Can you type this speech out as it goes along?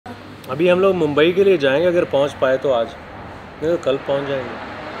अभी हम लोग मुंबई के लिए जाएंगे, अगर पहुंच पाए तो आज, नहीं तो कल पहुंच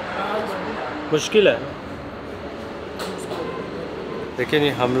जाएंगे। मुश्किल है। देखिए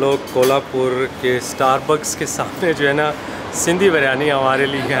नहीं, हम लोग कोल्हापुर के स्टारबक्स के सामने जो है ना सिंधी बिरयानी हमारे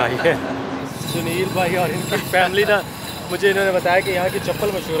लिए आई है। सुनील भाई और इनकी फैमिली ना, मुझे इन्होंने बताया कि यहाँ की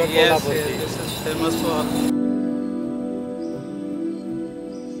चप्पल मशहूर है कोल्हापुर की।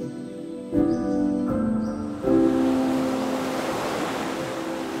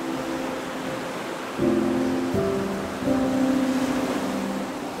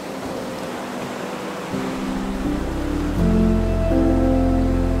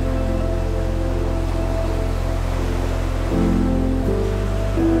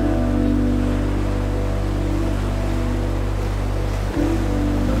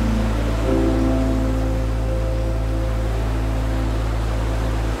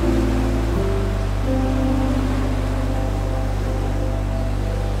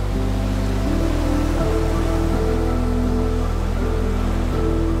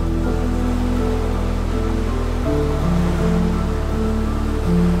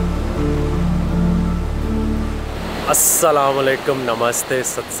 अस्सलामुअलैकुम, नमस्ते,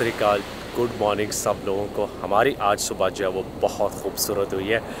 सत श्री अकाल, गुड मॉर्निंग सब लोगों को। हमारी आज सुबह जो है वो बहुत खूबसूरत हुई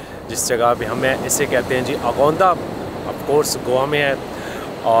है। जिस जगह भी हमें इसे कहते हैं जी अगोंदा, ऑफ कोर्स गोवा में है।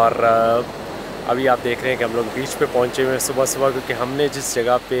 और अभी आप देख रहे हैं कि हम लोग बीच पे पहुंचे हुए हैं सुबह सुबह, क्योंकि हमने जिस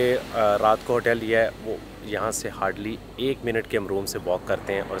जगह पे रात को होटल लिया है वो यहाँ से हार्डली 1 मिनट के हम रूम से वॉक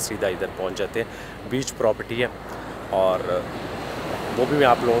करते हैं और सीधा इधर पहुँच जाते हैं। बीच प्रॉपर्टी है और वो भी मैं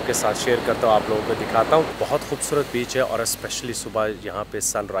आप लोगों के साथ शेयर करता हूँ, आप लोगों को दिखाता हूँ। बहुत खूबसूरत बीच है और स्पेशली सुबह यहाँ पे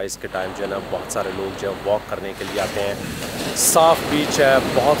सनराइज़ के टाइम जो है ना बहुत सारे लोग जो है वॉक करने के लिए आते हैं। साफ़ बीच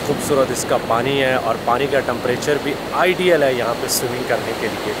है, बहुत खूबसूरत इसका पानी है और पानी का टेम्परेचर भी आइडियल है यहाँ पे स्विमिंग करने के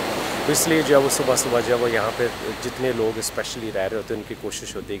लिए। तो इसलिए जो है वो सुबह सुबह जो है वो यहाँ पे जितने लोग स्पेशली रह रहे होते हैं उनकी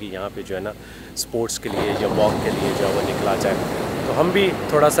कोशिश होती है कि यहाँ पे जो है ना स्पोर्ट्स के लिए या वॉक के लिए जो है वो निकला जाए। तो हम भी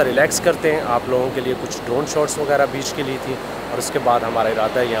थोड़ा सा रिलैक्स करते हैं। आप लोगों के लिए कुछ ड्रोन शॉट्स वगैरह बीच के लिए थी और उसके बाद हमारा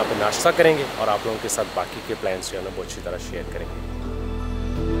इरादा है यहाँ पे नाश्ता करेंगे और आप लोगों के साथ बाकी के प्लान्स जो है ना बहुत अच्छी तरह शेयर करेंगे।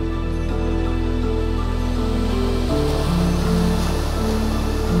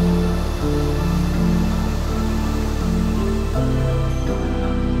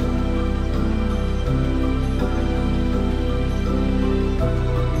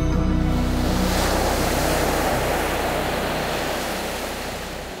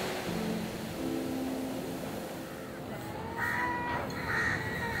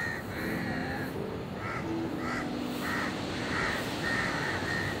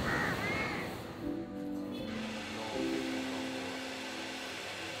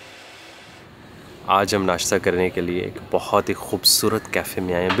 आज हम नाश्ता करने के लिए एक बहुत ही खूबसूरत कैफ़े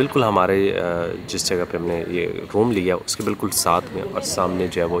में आए हैं, बिल्कुल हमारे जिस जगह पे हमने ये रूम लिया उसके बिल्कुल साथ में। और सामने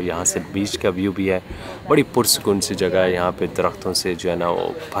जो है वो यहाँ से बीच का व्यू भी है। बड़ी पुरसकून सी जगह है, यहाँ पे दरख्तों से जो है ना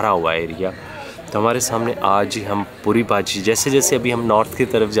वो भरा हुआ एरिया। तो हमारे सामने आज ही हम पूरी भाजी, जैसे जैसे अभी हम नॉर्थ की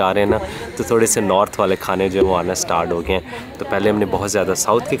तरफ जा रहे हैं ना तो थोड़े से नॉर्थ वाले खाने जो है वो आना स्टार्ट हो गए हैं। तो पहले हमने बहुत ज़्यादा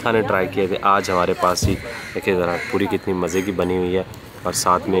साउथ के खाने ट्राई किए थे। आज हमारे पास ही देखिए ज़रा पूरी कितनी मज़े की बनी हुई है और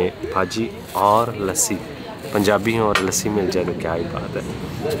साथ में भाजी और लस्सी। पंजाबी हैं और लस्सी मिल जाए तो क्या ही बात है।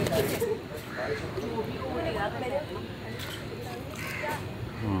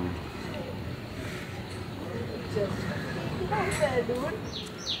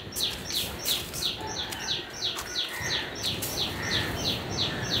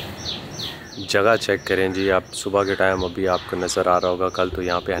 जगह चेक करें जी आप, सुबह के टाइम अभी आपको नज़र आ रहा होगा, कल तो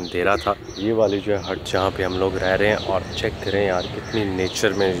यहाँ पे अंधेरा था। ये वाली जो है हट जहाँ पे हम लोग रह रहे हैं और चेक करें यार कितनी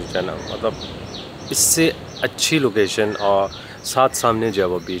नेचर में जो है ना, मतलब इससे अच्छी लोकेशन और साथ सामने जो है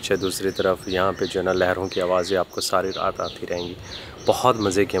वो बीच है, दूसरी तरफ यहाँ पे जो है ना लहरों की आवाज़ें आपको सारी रात आती रहेंगी। बहुत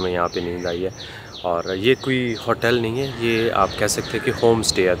मज़े की हमें यहाँ पे नींद आई है। और ये कोई होटल नहीं है, ये आप कह सकते हैं कि होम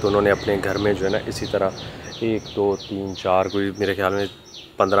स्टे है। तो उन्होंने अपने घर में जो है ना इसी तरह 1 2 3 4 कोई मेरे ख्याल में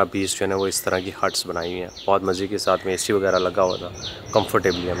 15-20 जो है ना वो इस तरह की हट्स बनाई हुई हैं। बहुत मज़े के साथ में एसी वगैरह लगा हुआ था,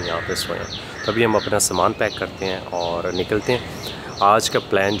 कंफर्टेबली हम यहाँ पे सोए हैं। तभी हम अपना सामान पैक करते हैं और निकलते हैं। आज का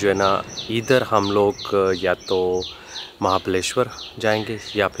प्लान जो है ना, इधर हम लोग या तो महाबलेश्वर जाएंगे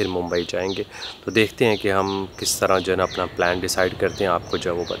या फिर मुंबई जाएंगे। तो देखते हैं कि हम किस तरह जो है ना अपना प्लान डिसाइड करते हैं, आपको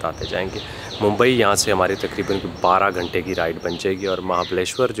जो है वो बताते जाएंगे। मुंबई यहाँ से हमारी तकरीबन 12 घंटे की राइड बन जाएगी और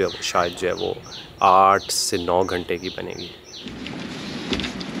महाबलेश्वर जो है वो शायद जो है वो 8 से 9 घंटे की बनेगी।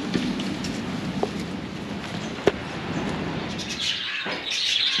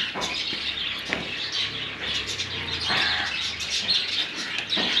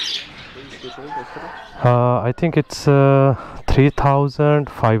 I think it's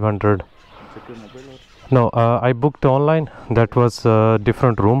 3,500. No, I booked online. That was a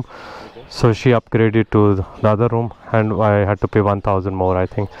different room. Okay. So she upgraded to the other room, and I had to pay 1,000 more. I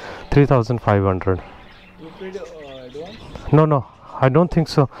think 3,500. You paid advance? No, no, I don't think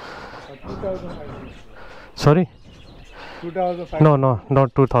so. 2,500. Sorry? 2,500. No, no,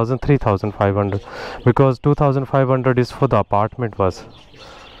 not 2,000, 3,500. Because 2,500 is for the apartment was.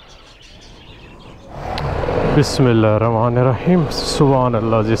 Bismillahirrahmanirrahim.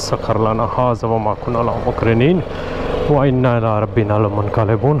 Subhanallah ji sakhar lana haza wa ma kunna lahu muqrinin wa inna ila rabbina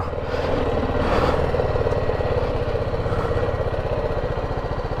lamunqalibun.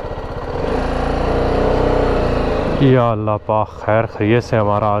 या अल्लाह पाक खैर खैरियत से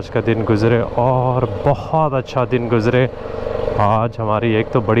हमारा आज का दिन गुज़रे और बहुत अच्छा दिन गुज़रे। आज हमारी एक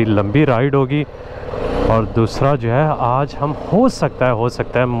तो बड़ी लंबी राइड होगी और दूसरा जो है आज हम हो सकता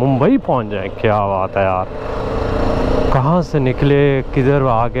है मुंबई पहुंच जाएं। क्या बात है यार, कहाँ से निकले किधर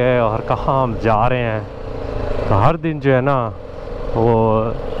आ गए और कहाँ हम जा रहे हैं। तो हर दिन जो है ना वो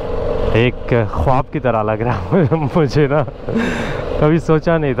एक ख्वाब की तरह लग रहा है मुझे ना। कभी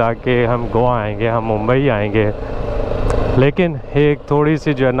सोचा नहीं था कि हम गोवा आएंगे, हम मुंबई आएंगे, लेकिन एक थोड़ी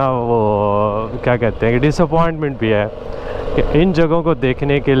सी जो है ना वो क्या कहते हैं कि डिसअपॉइंटमेंट भी है कि इन जगहों को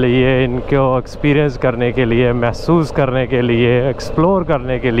देखने के लिए, इनको एक्सपीरियंस करने के लिए, महसूस करने के लिए, एक्सप्लोर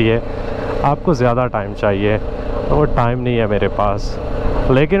करने के लिए आपको ज़्यादा टाइम चाहिए। वो टाइम नहीं है मेरे पास,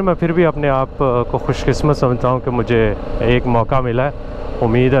 लेकिन मैं फिर भी अपने आप को खुशकिस्मत समझता हूँ कि मुझे एक मौका मिला है।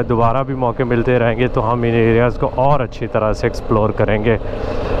 उम्मीद है दोबारा भी मौके मिलते रहेंगे तो हम इन एरियाज़ को और अच्छी तरह से एक्सप्लोर करेंगे।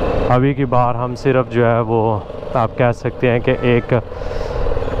 अभी की बार हम सिर्फ जो है वो आप कह सकते हैं कि एक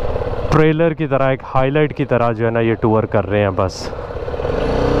ट्रेलर की तरह, एक हाईलाइट की तरह जो है ना ये टूर कर रहे हैं बस।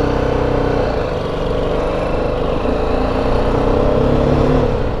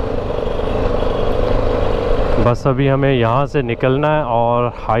 बस अभी हमें यहाँ से निकलना है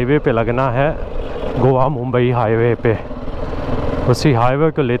और हाईवे पे लगना है, गोवा मुंबई हाईवे पे। उसी हाईवे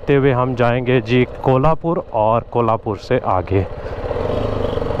को लेते हुए हम जाएंगे जी कोल्हापुर और कोल्हापुर से आगे।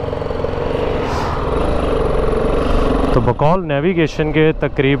 तो बकौल नेविगेशन के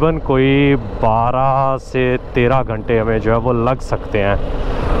तकरीबन कोई 12 से 13 घंटे हमें जो है वो लग सकते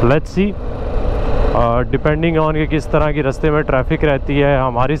हैं। लेट्स सी, डिपेंडिंग ऑन कि किस तरह की रास्ते में ट्रैफिक रहती है,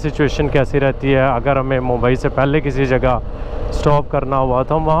 हमारी सिचुएशन कैसी रहती है। अगर हमें मुंबई से पहले किसी जगह स्टॉप करना हुआ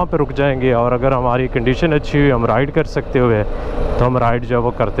तो हम वहाँ पे रुक जाएंगे, और अगर हमारी कंडीशन अच्छी हुई, हम राइड कर सकते हुए, तो हम राइड जो है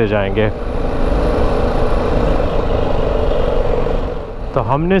वो करते जाएंगे। तो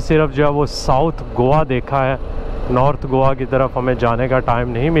हमने सिर्फ जो है वो साउथ गोवा देखा है, नॉर्थ गोवा की तरफ हमें जाने का टाइम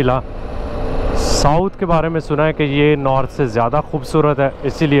नहीं मिला। साउथ के बारे में सुना है कि ये नॉर्थ से ज़्यादा खूबसूरत है,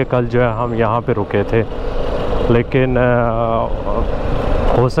 इसीलिए कल जो है हम यहाँ पे रुके थे। लेकिन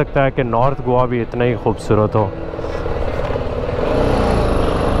हो सकता है कि नॉर्थ गोवा भी इतना ही खूबसूरत हो।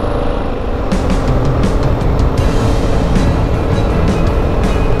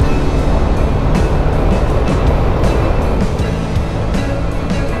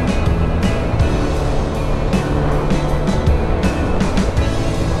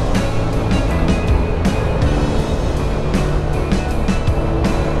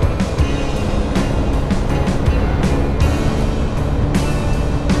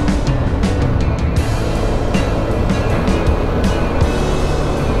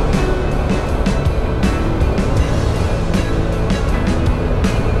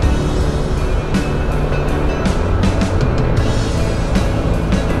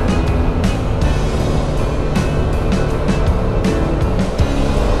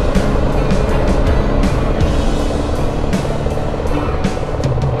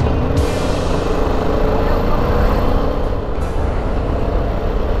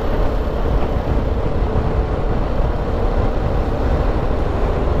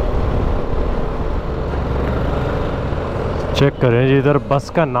 चेक करें जी, इधर बस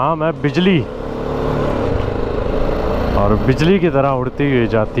का नाम है बिजली, और बिजली की तरह उड़ती हुई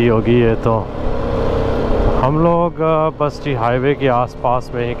जाती होगी ये। तो हम लोग बस जी हाईवे के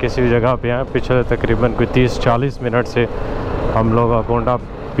आसपास में ही किसी जगह पे हैं। पिछले तकरीबन कोई 30-40 मिनट से हम लोग अगोंडा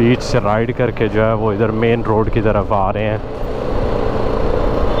बीच से राइड करके जो है वो इधर मेन रोड की तरफ आ रहे हैं।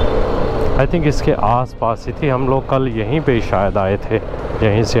 आई थिंक इसके आसपास ही थी, हम लोग कल यहीं पे ही शायद आए थे,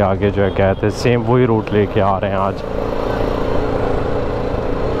 यहीं से आगे जो है गए थे। सेम वही रूट लेके आ रहे हैं आज।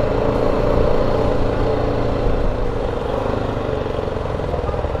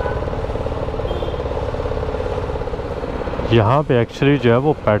 यहाँ पे एक्चुअली जो है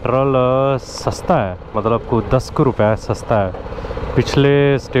वो पेट्रोल सस्ता है, मतलब को 10 रुपये सस्ता है।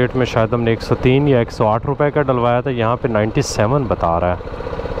 पिछले स्टेट में शायद हमने 103 या 108 रुपये का डलवाया था, यहाँ पे 97 बता रहा है।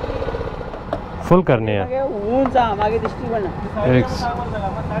 फुल करनी है। एक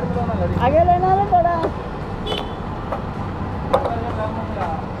आगे लेना है थोड़ा।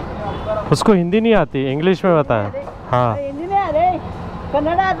 उसको हिंदी नहीं आती, इंग्लिश में बताएं। हाँ हिंदी नहीं आ रही,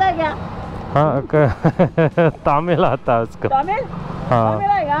 कन्नड़ आता है क्या? हाँ तमिल आता है उसको। तमिल? हाँ तमिल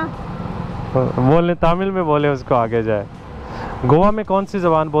आएगा? बोले, तमिल में बोले उसको आगे जाए। गोवा में कौन सी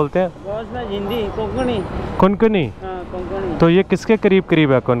ज़बान बोलते हैं? गोवा में हिंदी, कोंकणी। कोंकणी? हाँ कोंकणी। तो ये किसके करीब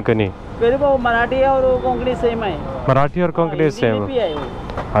करीब है कोंकणी? करीब वो मराठी है और वो कोंकणी सेम है। मराठी और कोंकणी सेम?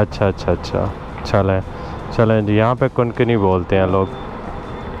 अच्छा अच्छा अच्छा, चलें चलें जी, यहाँ पे कोंकणी बोलते हैं लोग।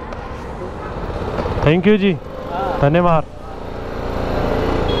 थैंक यू जी, धन्यवाद।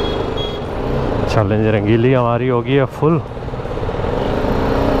 चलें जी, रंगीली हमारी होगी है फुल,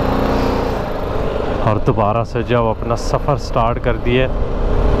 और दोबारा से जब अपना सफ़र स्टार्ट कर दिए।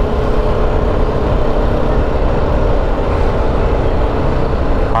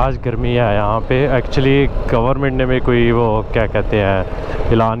 आज गर्मी है यहाँ पे। एक्चुअली गवर्नमेंट ने भी कोई वो क्या कहते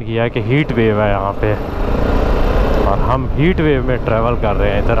हैं ऐलान किया है कि हीट वेव है यहाँ पे, और हम हीट वेव में ट्रैवल कर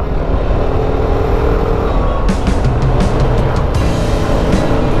रहे हैं इधर।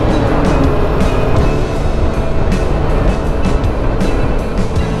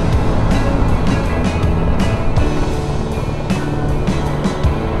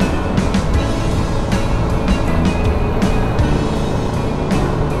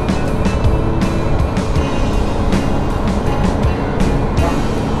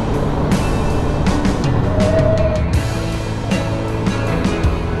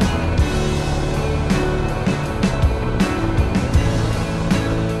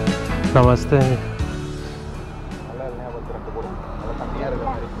 नमस्ते।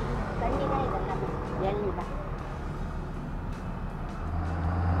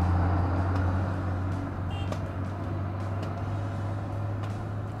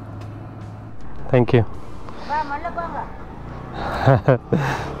 Thank you.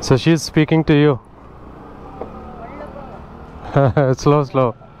 So she's speaking to you. Slow,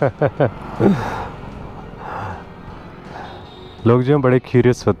 slow. लोग जो बड़े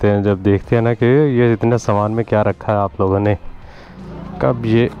क्यूरियस होते हैं जब देखते हैं ना कि ये इतने सामान में क्या रखा है आप लोगों ने, कब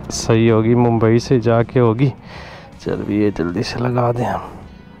ये सही होगी, मुंबई से जाके होगी। चल भी ये जल्दी से लगा दें हम।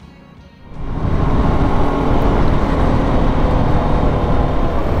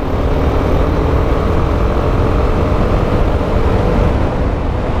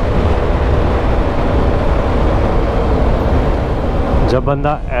 जब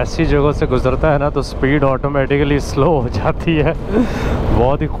बंदा ऐसी जगह से गुजरता है ना तो स्पीड ऑटोमेटिकली स्लो हो जाती है।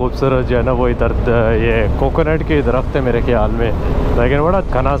 बहुत ही खूबसूरत जो है ना वो इधर ये कोकोनट के दरख्त है मेरे ख्याल में, लेकिन बड़ा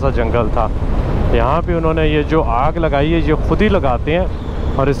घना सा जंगल था। यहाँ पे उन्होंने ये जो आग लगाई है ये ख़ुद ही लगाते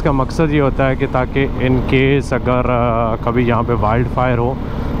हैं, और इसका मकसद ये होता है कि ताकि इन केस अगर कभी यहाँ पे वाइल्ड फायर हो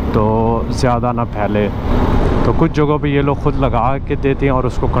तो ज़्यादा ना फैले। तो कुछ जगहों पे ये लोग ख़ुद लगा के देते हैं और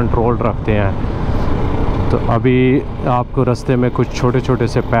उसको कंट्रोल रखते हैं। तो अभी आपको रास्ते में कुछ छोटे छोटे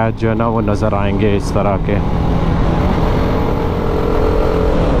से पैच जो है ना वो नज़र आएंगे इस तरह के।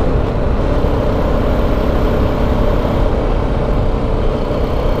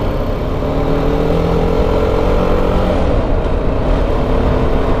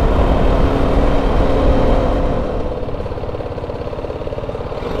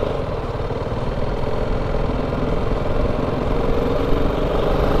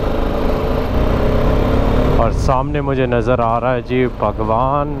 और सामने मुझे नज़र आ रहा है जी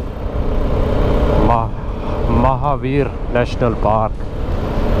भगवान महावीर नेशनल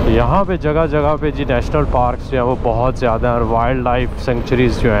पार्क। यहाँ पे जगह जगह पे जी नेशनल पार्क्स जो हैं वो बहुत ज़्यादा हैं, और वाइल्ड लाइफ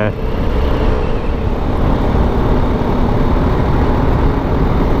सेंचुरीज़ जो हैं।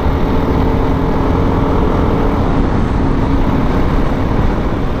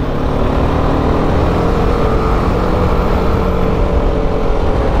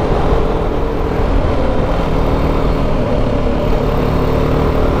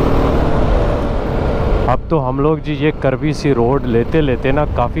 अब तो हम लोग जी ये करवी सी रोड लेते लेते ना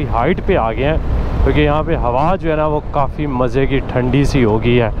काफ़ी हाइट पे आ गए हैं, क्योंकि यहाँ पे हवा जो है ना वो काफ़ी मज़े की ठंडी सी हो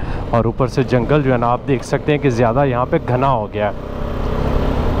गई है, और ऊपर से जंगल जो है ना आप देख सकते हैं कि ज़्यादा यहाँ पे घना हो गया है।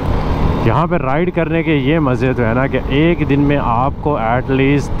 यहाँ पे राइड करने के ये मज़े तो है ना कि एक दिन में आपको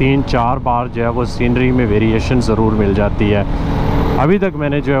एटलीस्ट 3-4 बार जो है वो सीनरी में वेरिएशन ज़रूर मिल जाती है। अभी तक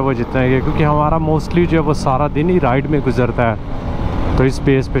मैंने जो है वो जितना है, क्योंकि हमारा मोस्टली जो है वो सारा दिन ही राइड में गुजरता है, तो इस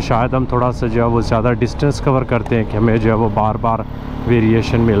बेस पे शायद हम थोड़ा सा जो है वो ज़्यादा डिस्टेंस कवर करते हैं कि हमें जो है वो बार बार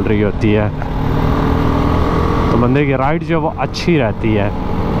वेरिएशन मिल रही होती है। तो बंदे की राइड जो है वो अच्छी रहती है,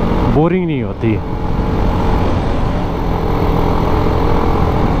 बोरिंग नहीं होती।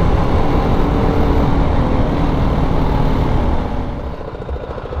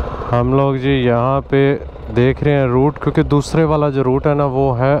 हम लोग जी यहाँ पे देख रहे हैं रूट, क्योंकि दूसरे वाला जो रूट है ना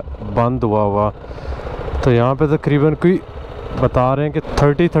वो है बंद हुआ। तो यहाँ पे तकरीबन कोई बता रहे हैं कि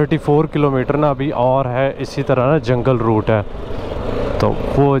 30-34 किलोमीटर ना अभी और है इसी तरह ना जंगल रूट है। तो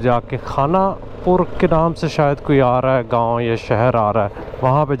वो जाके खानापुर के नाम से शायद कोई आ रहा है गांव या शहर आ रहा है,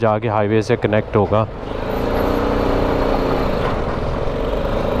 वहाँ पे जाके हाईवे से कनेक्ट होगा।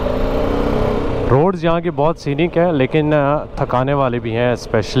 रोड्स यहाँ की बहुत सीनिक है, लेकिन थकाने वाले भी हैं,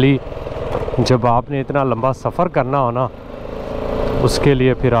 स्पेशली जब आपने इतना लंबा सफ़र करना हो ना, उसके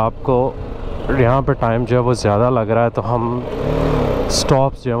लिए फिर आपको यहाँ पे टाइम जो है वो ज़्यादा लग रहा है। तो हम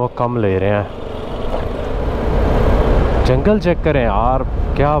स्टॉप्स जो है वो कम ले रहे हैं। जंगल चेक करें यार,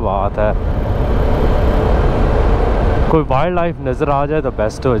 क्या बात है। कोई वाइल्ड लाइफ नज़र आ जाए तो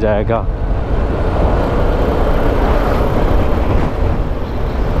बेस्ट हो जाएगा।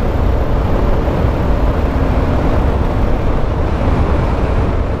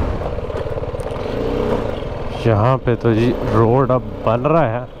 यहाँ पे तो जी रोड अब बन रहा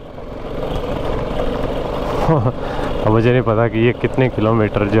है। अब मुझे नहीं पता कि ये कितने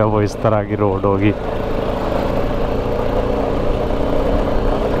किलोमीटर जो है वो इस तरह की रोड होगी।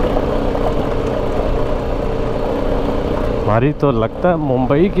 हमारी तो लगता है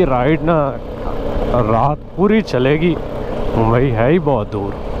मुंबई की राइड ना रात पूरी चलेगी। मुंबई है ही बहुत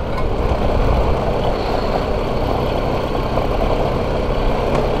दूर।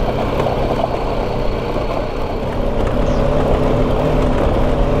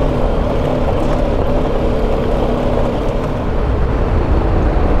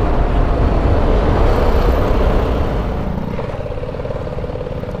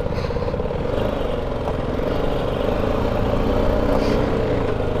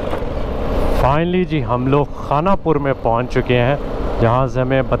 फाइनली जी हम लोग खानापुर में पहुंच चुके हैं, जहां से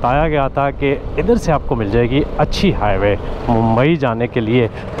हमें बताया गया था कि इधर से आपको मिल जाएगी अच्छी हाईवे मुंबई जाने के लिए,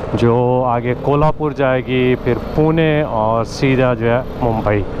 जो आगे कोल्हापुर जाएगी, फिर पुणे और सीधा जो है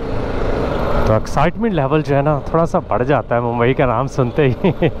मुंबई। तो एक्साइटमेंट लेवल जो है ना थोड़ा सा बढ़ जाता है मुंबई का नाम सुनते ही।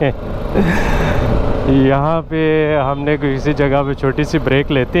 यहाँ पे हमने किसी जगह पे छोटी सी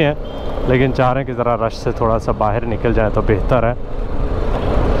ब्रेक लेते हैं, लेकिन चाह रहे हैं कि ज़रा रश से थोड़ा सा बाहर निकल जाए तो बेहतर है।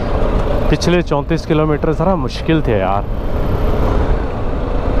 पिछले 34 किलोमीटर ज़रा मुश्किल थे यार।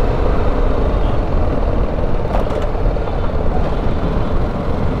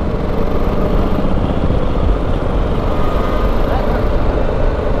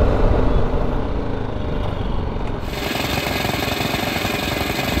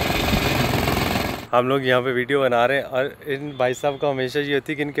 हम लोग यहाँ पे वीडियो बना रहे हैं और इन भाई साहब को हमेशा ये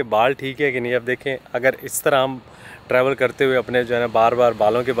होती है कि इनके बाल ठीक है कि नहीं। अब देखें, अगर इस तरह हम ट्रैवल करते हुए अपने जो है ना बार बार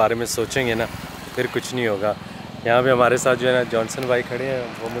बालों के बारे में सोचेंगे ना, फिर कुछ नहीं होगा। यहाँ पे हमारे साथ जो है ना जॉनसन भाई खड़े हैं,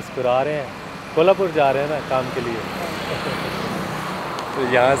 वो मुस्कुरा रहे हैं, कोल्हापुर जा रहे हैं ना काम के लिए।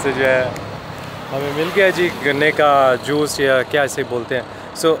 तो यहाँ से जो है हमें मिल गया जी गन्ने का जूस, या क्या ऐसे बोलते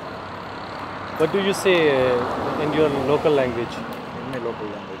हैं। सो व्हाट डू यू से in your local language? In my local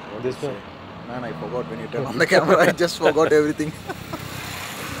language. What This do you one? say? Man, I forgot when you turn on the camera. I just forgot everything.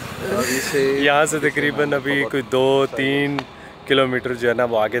 We say यहाँ से this one, तकरीबन man, I अभी forgot. कोई 2-3 kilometre जो है ना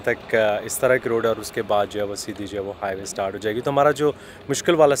वो आगे तक इस तरह की रोड है, और उसके बाद जो है वो सीधी जो है वो हाईवे स्टार्ट हो जाएगी। तो हमारा जो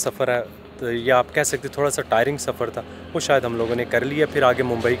मुश्किल वाला सफ़र है, तो ये आप कह सकते थोड़ा सा टायरिंग सफ़र था, वो शायद हम लोगों ने कर लिया। फिर आगे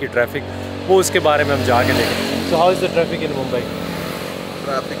मुंबई की ट्रैफिक, वो उसके बारे में हम जाके देखें। So how is the traffic in Mumbai?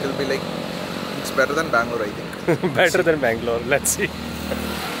 Traffic will be like, it's better than Bangalore, I think. Better than Bangalore, let's see.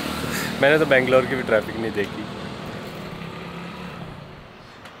 मैंने तो बेंगलोर की भी ट्रैफिक नहीं देखी।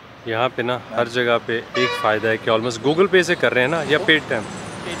 यहाँ पे ना हर जगह पे एक फ़ायदा है कि ऑलमोस्ट गूगल पे से कर रहे हैं ना, या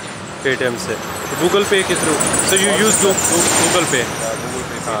पेटीएम से, गूगल पे के through. So you use Google पे?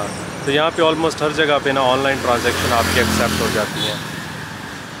 हाँ, तो यहाँ पे ऑलमोस्ट हर जगह पे ना ऑनलाइन ट्रांजैक्शन आपकी एक्सेप्ट हो जाती हैं।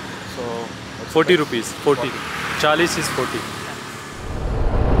 So 40 rupees, 40 is 40।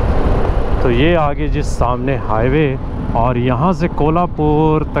 तो ये आगे जिस सामने हाईवे, और यहाँ से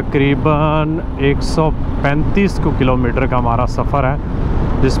कोल्हापुर तकरीबन 135 किलोमीटर का हमारा सफ़र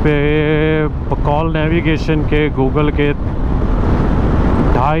है, जिस पे कॉल नेविगेशन के गूगल के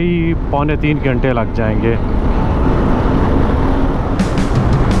 2.5-3 घंटे लग जाएंगे।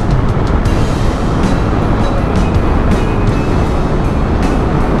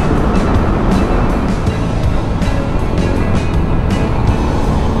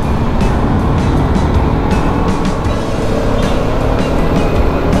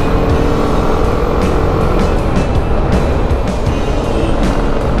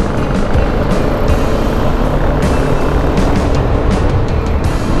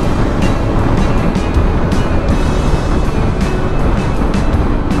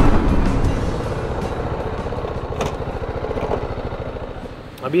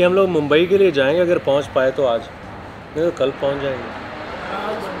 अभी हम लोग मुंबई के लिए जाएंगे, अगर पहुंच पाए तो आज, नहीं तो कल पहुंच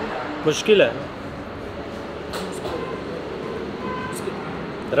जाएंगे। मुश्किल है,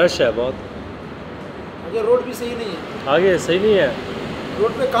 रश है बहुत। आगे रोड भी सही नहीं है, आगे सही नहीं है,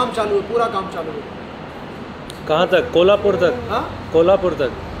 रोड पे काम चालू है, पूरा काम चालू है। कहाँ तक? कोल्हापुर तक? हाँ कोल्हापुर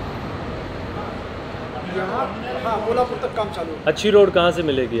तक? यहाँ, हाँ कोल्हापुर तक काम चालू है। अच्छी रोड कहाँ से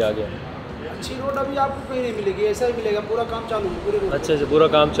मिलेगी आगे? अच्छी रोड अभी आपको कहीं नहीं मिलेगी, ऐसा ही मिलेगा, पूरा काम चालू है पूरे रोड। अच्छा अच्छा, पूरा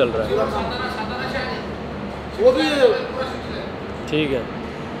काम चल रहा पूरा है, काम वो भी ठीक है,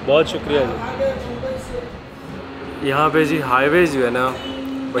 बहुत शुक्रिया जी। यहाँ पे जी हाईवे जो है ना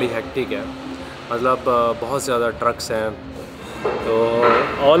बड़ी हेक्टिक है, मतलब बहुत ज़्यादा ट्रक्स हैं, तो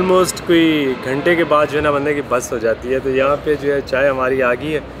ऑलमोस्ट कोई घंटे के बाद जो है ना बंदे की बस हो जाती है। तो यहाँ पे जो है चाय हमारी आ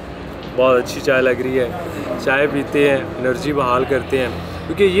गई है, बहुत अच्छी चाय लग रही है, चाय पीते हैं, एनर्जी बहाल करते हैं,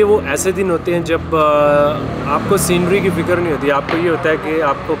 क्योंकि ये वो ऐसे दिन होते हैं जब आपको सीनरी की फ़िक्र नहीं होती, आपको ये होता है कि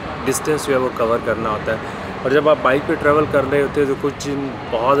आपको डिस्टेंस जो है वो कवर करना होता है। और जब आप बाइक पे ट्रैवल कर रहे होते हैं तो कुछ दिन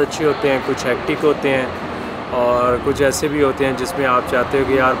बहुत अच्छे होते हैं, कुछ हेक्टिक होते हैं, और कुछ ऐसे भी होते हैं जिसमें आप चाहते हो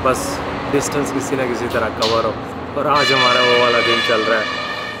कि यार बस डिस्टेंस किसी ना किसी तरह कवर हो, और आज हमारा वो वाला दिन चल रहा है।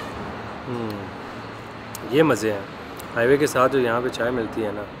 ये मज़े हैं हाईवे के साथ जो यहाँ पे चाय मिलती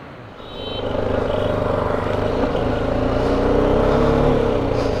है ना।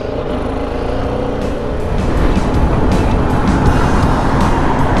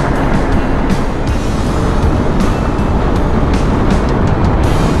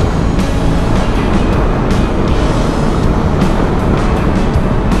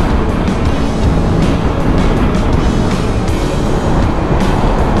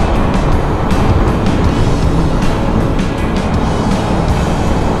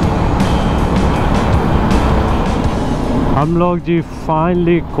 हम लोग जी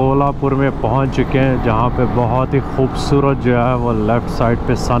फाइनली कोल्हापुर में पहुंच चुके हैं, जहां पे बहुत ही खूबसूरत जो है वो लेफ़्ट साइड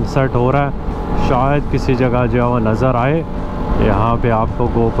पे सनसेट हो रहा है। शायद किसी जगह जो है वो नज़र आए। यहाँ पे आपको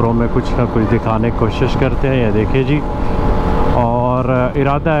गोप्रो में कुछ ना कुछ दिखाने की कोशिश करते हैं, ये देखिए जी। और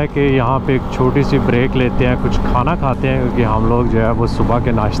इरादा है कि यहाँ पे एक छोटी सी ब्रेक लेते हैं, कुछ खाना खाते हैं, क्योंकि हम लोग जो है वो सुबह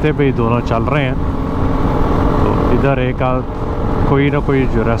के नाश्ते पे ही दोनों चल रहे हैं। तो इधर एक कोई ना कोई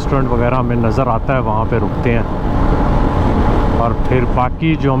जो रेस्टोरेंट वगैरह हमें नज़र आता है वहाँ पे रुकते हैं, और फिर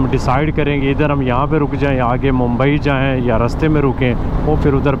बाकी जो हम डिसाइड करेंगे, इधर हम यहाँ पे रुक जाएं, आगे मुंबई जाएं या रास्ते में रुकें, वो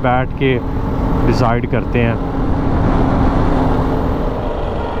फिर उधर बैठ के डिसाइड करते हैं।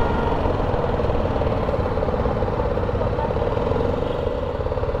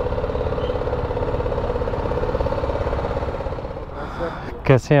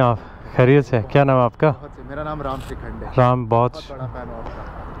 कैसे हैं आप? खैरियत से? क्या नाम है आपका? मेरा नाम राम श्रीखंड है। राम, बहुत बड़ा फैन हूं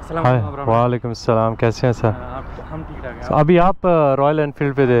आपका। वालेकुम सलाम, कैसे हैं सर? हम ठीक रह तो अभी आप रॉयल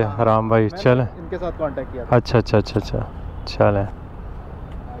एनफील्ड पे थे राम भाई, चलें? इनके साथ कांटेक्ट किया था। अच्छा अच्छा अच्छा अच्छा, चलें।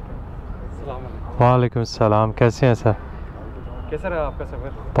 वालेकुम सलाम, कैसे हैं सर? कैसा रहा आपका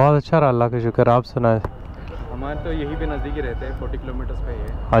सफ़र? बहुत अच्छा रहा, अल्लाह का शुक्र। आप सुनाए? हमारे तो यहीं पे नज़दीक ही रहते हैं, 40 किलोमीटर्स पे ही है।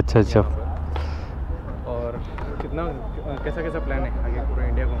 अच्छा अच्छा। और कितना कैसा कैसा प्लान है आगे पूरा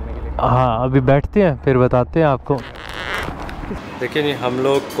इंडिया घूमने के लिए? हाँ, अभी बैठते हैं फिर बताते हैं आपको। देखिए जी, हम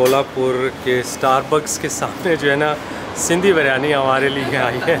लोग कोल्हापुर के स्टारबक्स के सामने जो है ना सिंधी बिरयानी हमारे लिए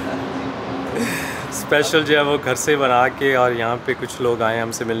आई है स्पेशल जो है वो घर से बना के, और यहाँ पे कुछ लोग आए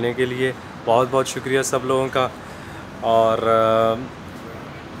हमसे मिलने के लिए। बहुत बहुत शुक्रिया सब लोगों का। और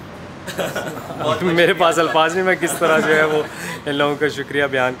मेरे पास अल्फाज नहीं, मैं किस तरह जो है वो इन लोगों का शुक्रिया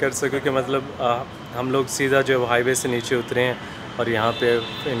बयान कर सकूँ कि मतलब हम लोग सीधा जो है वो हाईवे से नीचे उतरे हैं, और यहाँ पे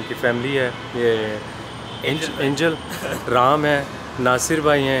इनकी फैमिली है, ये एंजल, राम है, नासिर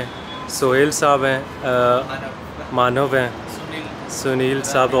भाई हैं, सोहेल साहब हैं, मानव हैं, सुनील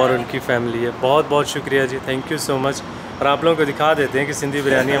साहब और उनकी फैमिली है। बहुत बहुत शुक्रिया जी, थैंक यू सो मच। और आप लोगों को दिखा देते हैं कि सिंधी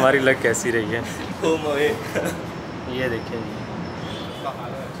बिरयानी हमारी लग कैसी रही है। ये देखें जी,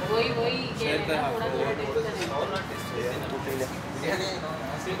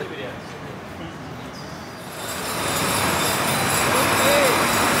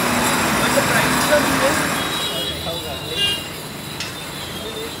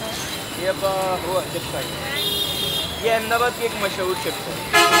 ये वो चिप्स है, ये अहमदाबाद की एक मशहूर चिप्स है,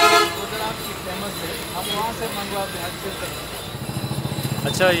 फेमस है, हम वहाँ से मंगवाते हैं।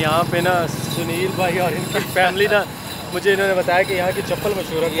 अच्छा, यहाँ पे ना सुनील भाई और इनकी फैमिली ना, मुझे इन्होंने बताया कि यहाँ की चप्पल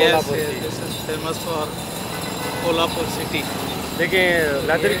मशहूर है कोल्हापुर की। Famous for Kolhapur city. देखिए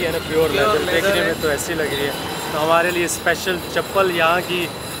लेदर की है ना, प्योर लेदर, देखने में तो ऐसी लग रही है। तो हमारे लिए स्पेशल चप्पल यहाँ की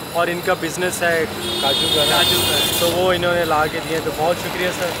और इनका बिज़नेस है काजू का, तो वो इन्होंने ला के दिए, तो बहुत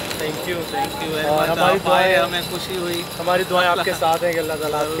शुक्रिया सर, थैंक यू। और हमारी दुआएं, हमें खुशी हुई, हमारी दुआएं आपके साथ हैं कि अल्लाह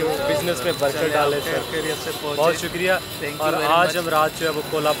ताला आपके बिज़नेस में बरकत डाले सर, बहुत शुक्रिया। और आज हम रात जो है वो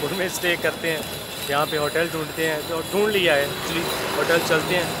कोल्हापुर में स्टे करते हैं, यहाँ पे होटल ढूंढते हैं, तो ढूंढ लिया है एक्चुअली, होटल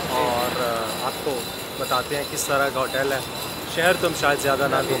चलते हैं और आपको बताते हैं किस तरह का होटल है। शहर तो हम शायद ज़्यादा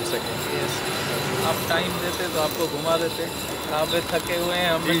ना घूम सकें, आप टाइम देते तो आपको घुमा देते, आप थके हुए हैं,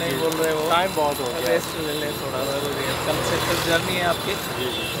 हम नहीं बोल रहे हो, टाइम बहुत हो गया, रेस्ट ले लें थोड़ा ज़रूरी है, कल से फिर जर्नी है आपकी।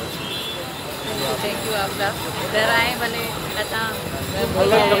 थैंक यू आपका, इधर आए भले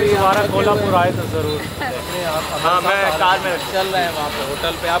कभी दोबारा कोल्हापुर आए तो ज़रूर। हाँ, मैं कार में चल रहे हैं वहाँ पे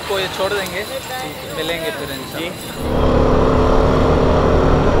होटल पे, आपको ये छोड़ देंगे, मिलेंगे फिर इंशाल्लाह।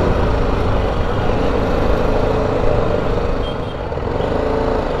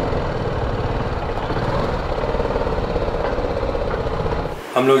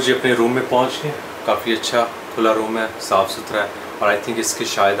 हम लोग जी अपने रूम में पहुंच गए, काफ़ी अच्छा खुला रूम है, साफ़ सुथरा है, और आई थिंक इसके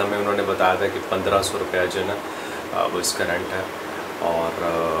शायद हमें उन्होंने बताया था कि 1500 रुपया जो है ना वो इसका रेंट है। और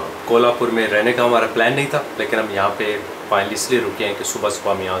कोल्हापुर में रहने का हमारा प्लान नहीं था, लेकिन हम यहाँ पे फाइनली इसलिए रुके हैं कि सुबह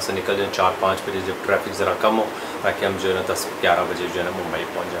सुबह हम यहाँ से निकल जाएँ 4-5 बजे, जब ट्रैफिक ज़रा कम हो, ताकि हम जो है ना 10-11 बजे जो है ना मुंबई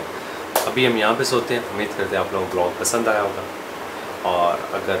पहुँच जाएँ। अभी हम यहाँ पे सोते हैं, उम्मीद करते हैं आप लोगों को ब्लॉग पसंद आया होगा, और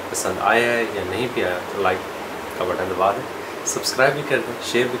अगर पसंद आया है या नहीं भी आया तो लाइक का बटन दबा दें, सब्सक्राइब भी कर दें,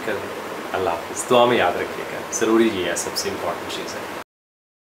 शेयर भी कर दें। अल्लाह हाफ़िज़, दुआ में याद रखिएगा, ज़रूरी ये है, सबसे इम्पोर्टेंट चीज़ है।